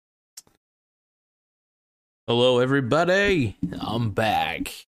Hello, everybody. I'm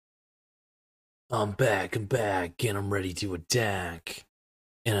back. I'm back, and I'm ready to attack.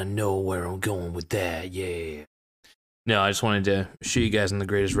 And I know where I'm going with that, yeah. No, I just wanted to show you guys I'm the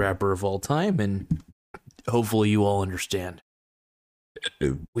greatest rapper of all time, and hopefully you all understand.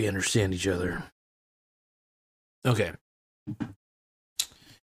 We understand each other. Okay.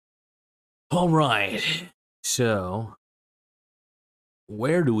 All right. So,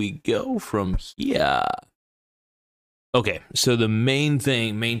 where do we go from here? Okay, so the main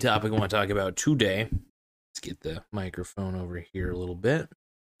topic I want to talk about today. Let's get the microphone over here a little bit.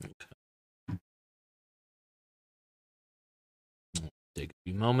 Okay. Take a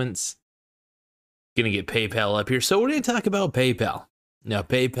few moments. Gonna get PayPal up here. So we're gonna talk about PayPal. Now,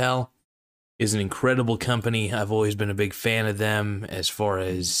 PayPal is an incredible company. I've always been a big fan of them as far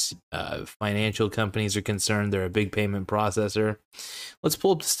as financial companies are concerned. They're a big payment processor. Let's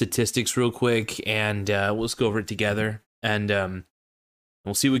pull up the statistics real quick, and let's go over it together, and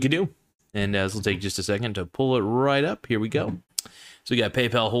we'll see what we can do. And this will take just a second to pull it right up. Here we go. So we got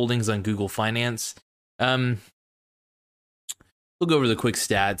PayPal holdings on Google Finance. We'll go over the quick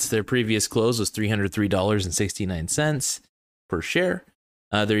stats. Their previous close was $303.69 per share.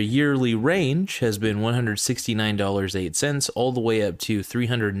 Their yearly range has been $169.08 all the way up to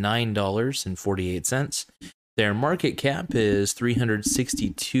 $309.48. Their market cap is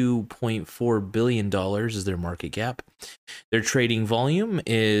 $362.4 billion is their market cap. Their trading volume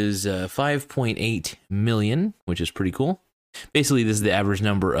is 5.8 million, which is pretty cool. Basically, this is the average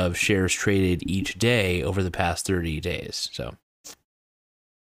number of shares traded each day over the past 30 days. So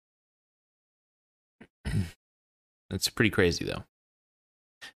that's pretty crazy, though.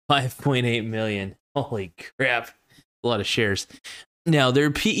 5.8 million. Holy crap. A lot of shares. Now, their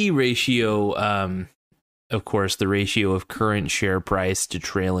PE ratio, of course, the ratio of current share price to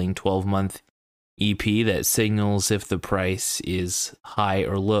trailing 12-month EP that signals if the price is high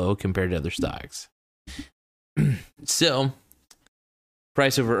or low compared to other stocks. So,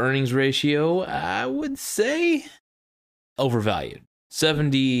 price over earnings ratio, I would say overvalued.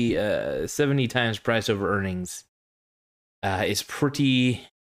 70 times price over earnings is pretty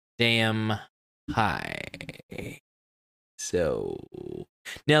damn high. So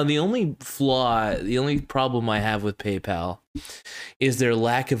now the only problem I have with PayPal is their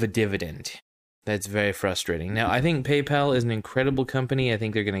lack of a dividend. That's very frustrating. Now, I think PayPal is an incredible company. I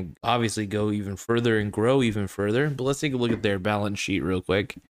think they're going to obviously go even further and grow even further. But let's take a look at their balance sheet real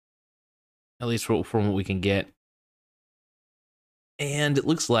quick, at least from what we can get. And it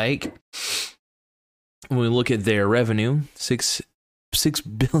looks like when we look at their revenue, $6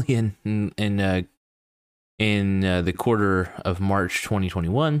 billion in the quarter of March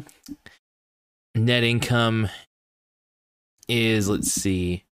 2021. Net income is, let's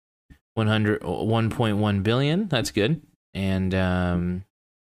see, 1.1 billion. That's good. And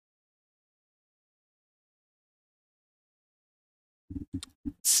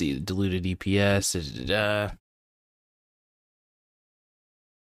let's see, diluted EPS.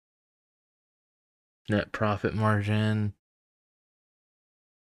 Net profit margin.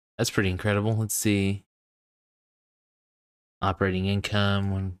 That's pretty incredible. Let's see. Operating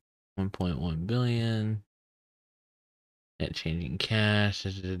income, 1.1 billion. Net changing cash,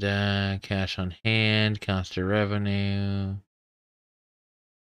 cash on hand, cost of revenue.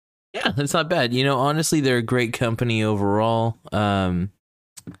 Yeah, that's not bad. You know, honestly, they're a great company overall. Oh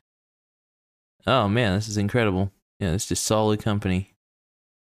man, this is incredible. Yeah, it's just solid company.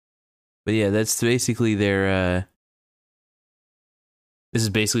 But yeah, that's basically their this is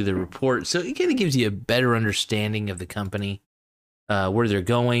basically the report. So it kind of gives you a better understanding of the company, where they're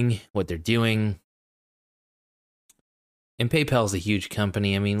going, what they're doing. And PayPal's a huge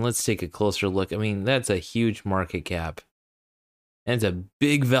company. I mean, let's take a closer look. I mean, that's a huge market cap. And it's a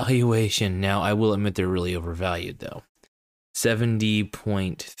big valuation. Now, I will admit they're really overvalued, though.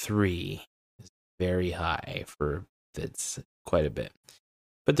 70.3 is very high for that's quite a bit.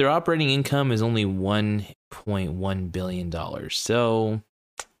 But their operating income is only $1.1 billion. So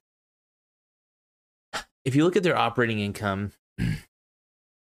if you look at their operating income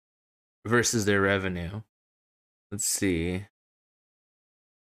versus their revenue, let's see.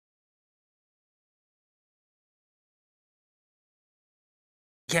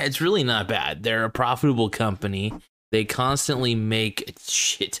 Yeah, it's really not bad. They're a profitable company. They constantly make a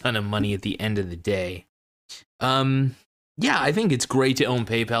shit ton of money at the end of the day. Yeah, I think it's great to own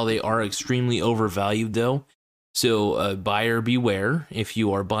PayPal. They are extremely overvalued, though. So buyer beware. If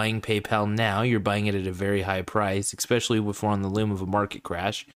you are buying PayPal now, you're buying it at a very high price, especially if we're on the loom of a market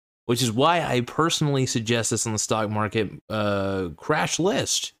crash, which is why I personally suggest this on the stock market crash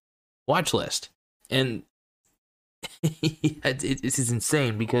list, watch list. And This is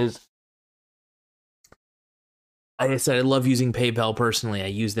insane because, like I said, I love using PayPal personally. I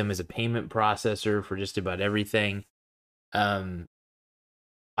use them as a payment processor for just about everything. Um,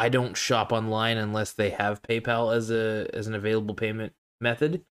 I don't shop online unless they have PayPal as an available payment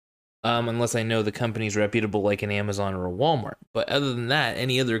method. Unless I know the company's reputable, like an Amazon or a Walmart. But other than that,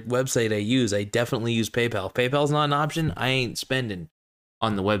 any other website I use, I definitely use PayPal. If PayPal's not an option, I ain't spending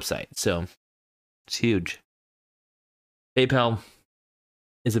on the website. So it's huge. PayPal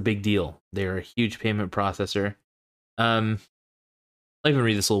is a big deal. They're a huge payment processor. I'll even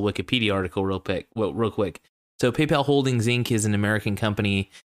read this little Wikipedia article real quick. So PayPal Holdings Inc. is an American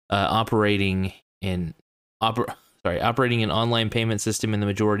company operating an online payment system in the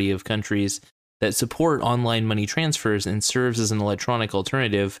majority of countries that support online money transfers and serves as an electronic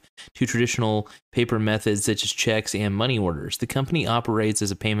alternative to traditional paper methods such as checks and money orders. The company operates as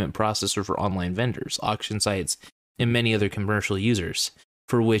a payment processor for online vendors, auction sites, and many other commercial users,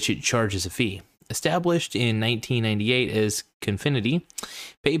 for which it charges a fee. Established in 1998 as Confinity,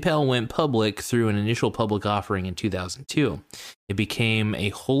 PayPal went public through an initial public offering in 2002. It became a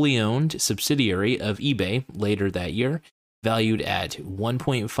wholly owned subsidiary of eBay later that year, valued at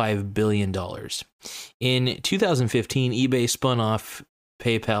 $1.5 billion. In 2015, eBay spun off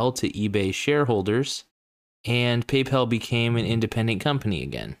PayPal to eBay shareholders, and PayPal became an independent company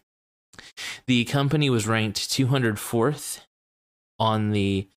again. The company was ranked 204th on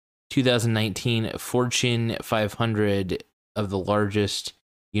the 2019 Fortune 500 of the largest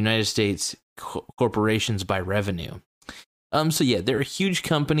United States corporations by revenue. So yeah, they're a huge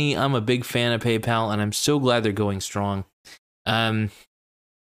company. I'm a big fan of PayPal, and I'm so glad they're going strong. They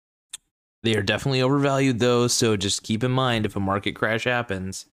are definitely overvalued though, so just keep in mind if a market crash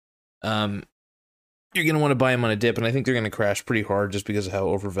happens, you're going to want to buy them on a dip, and I think they're going to crash pretty hard just because of how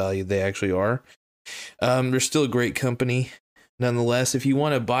overvalued they actually are. They're still a great company. Nonetheless, if you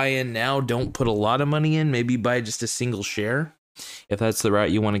want to buy in now, don't put a lot of money in. Maybe buy just a single share, if that's the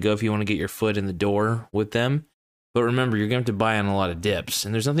route you want to go, if you want to get your foot in the door with them. But remember, you're going to have to buy on a lot of dips.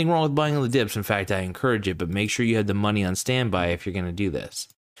 And there's nothing wrong with buying on the dips. In fact, I encourage it. But make sure you have the money on standby if you're going to do this.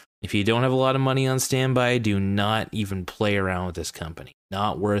 If you don't have a lot of money on standby, do not even play around with this company.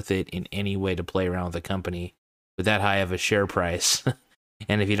 Not worth it in any way to play around with a company with that high of a share price.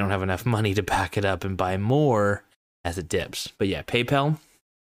 And if you don't have enough money to back it up and buy more as it dips. But yeah, PayPal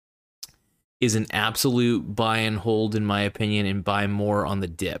is an absolute buy and hold, in my opinion, and buy more on the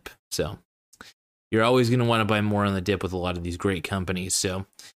dip. So you're always going to want to buy more on the dip with a lot of these great companies. So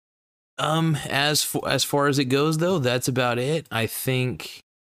as far as it goes, though, that's about it. I think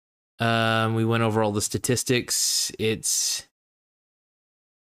we went over all the statistics. It's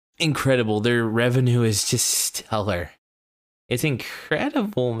incredible. Their revenue is just stellar. It's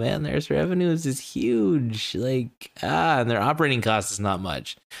incredible, man. Their revenue is huge. And their operating cost is not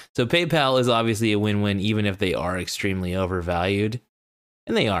much. So PayPal is obviously a win-win, even if they are extremely overvalued.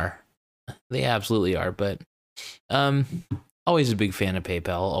 And they are. They absolutely are. But always a big fan of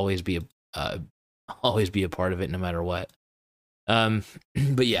PayPal. Always be a part of it, no matter what.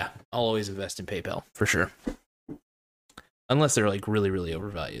 But yeah, I'll always invest in PayPal for sure. Unless they're really, really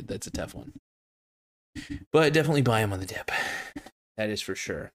overvalued. That's a tough one. But definitely buy them on the dip. That is for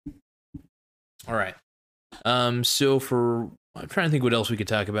sure. All right. I'm trying to think what else we could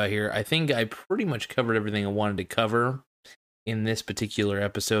talk about here. I think I pretty much covered everything I wanted to cover in this particular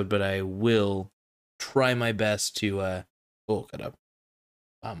episode, but I will try my best to cut up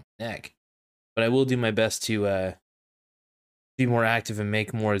my neck. But I will do my best to be more active and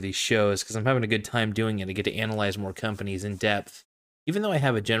make more of these shows, because I'm having a good time doing it. I get to analyze more companies in depth. Even though I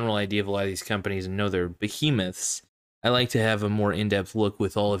have a general idea of a lot of these companies and know they're behemoths, I like to have a more in-depth look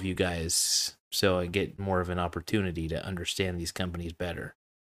with all of you guys, so I get more of an opportunity to understand these companies better.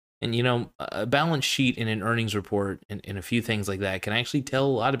 And, a balance sheet and an earnings report and a few things like that can actually tell a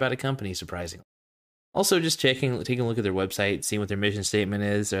lot about a company, surprisingly. Also, just taking a look at their website, seeing what their mission statement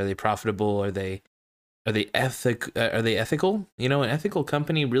is. Are they profitable? Are they ethical? An ethical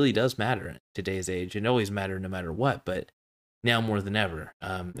company really does matter in today's age. It always mattered no matter what, but now more than ever.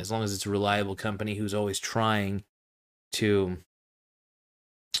 As long as it's a reliable company who's always trying to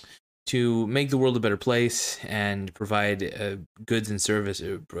make the world a better place and provide goods and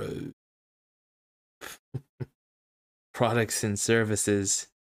services, products and services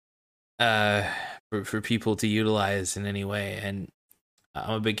for people to utilize in any way. And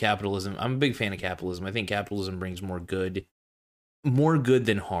I'm a big fan of capitalism. I think capitalism brings more good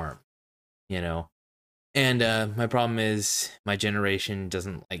than harm, And my problem is my generation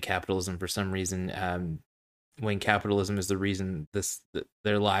doesn't like capitalism for some reason. When capitalism is the reason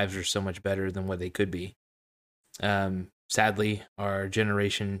their lives are so much better than what they could be. Sadly, our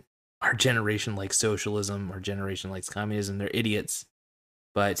generation likes socialism, our generation likes communism. They're idiots,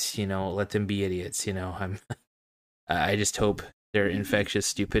 but let them be idiots. I just hope their infectious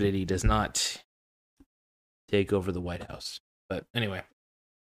stupidity does not take over the White House. But anyway,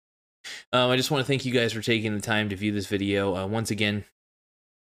 I just want to thank you guys for taking the time to view this video. Once again,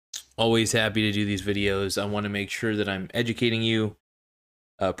 always happy to do these videos. I want to make sure that I'm educating you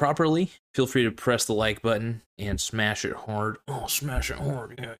properly. Feel free to press the like button and smash it hard. Oh, smash it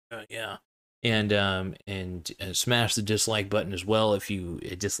hard. Yeah. And smash the dislike button as well if you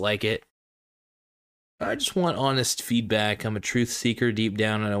dislike it. I just want honest feedback. I'm a truth seeker deep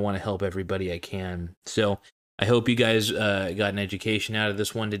down, and I want to help everybody I can. So I hope you guys got an education out of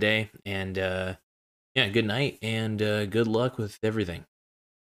this one today. And yeah, good night and good luck with everything.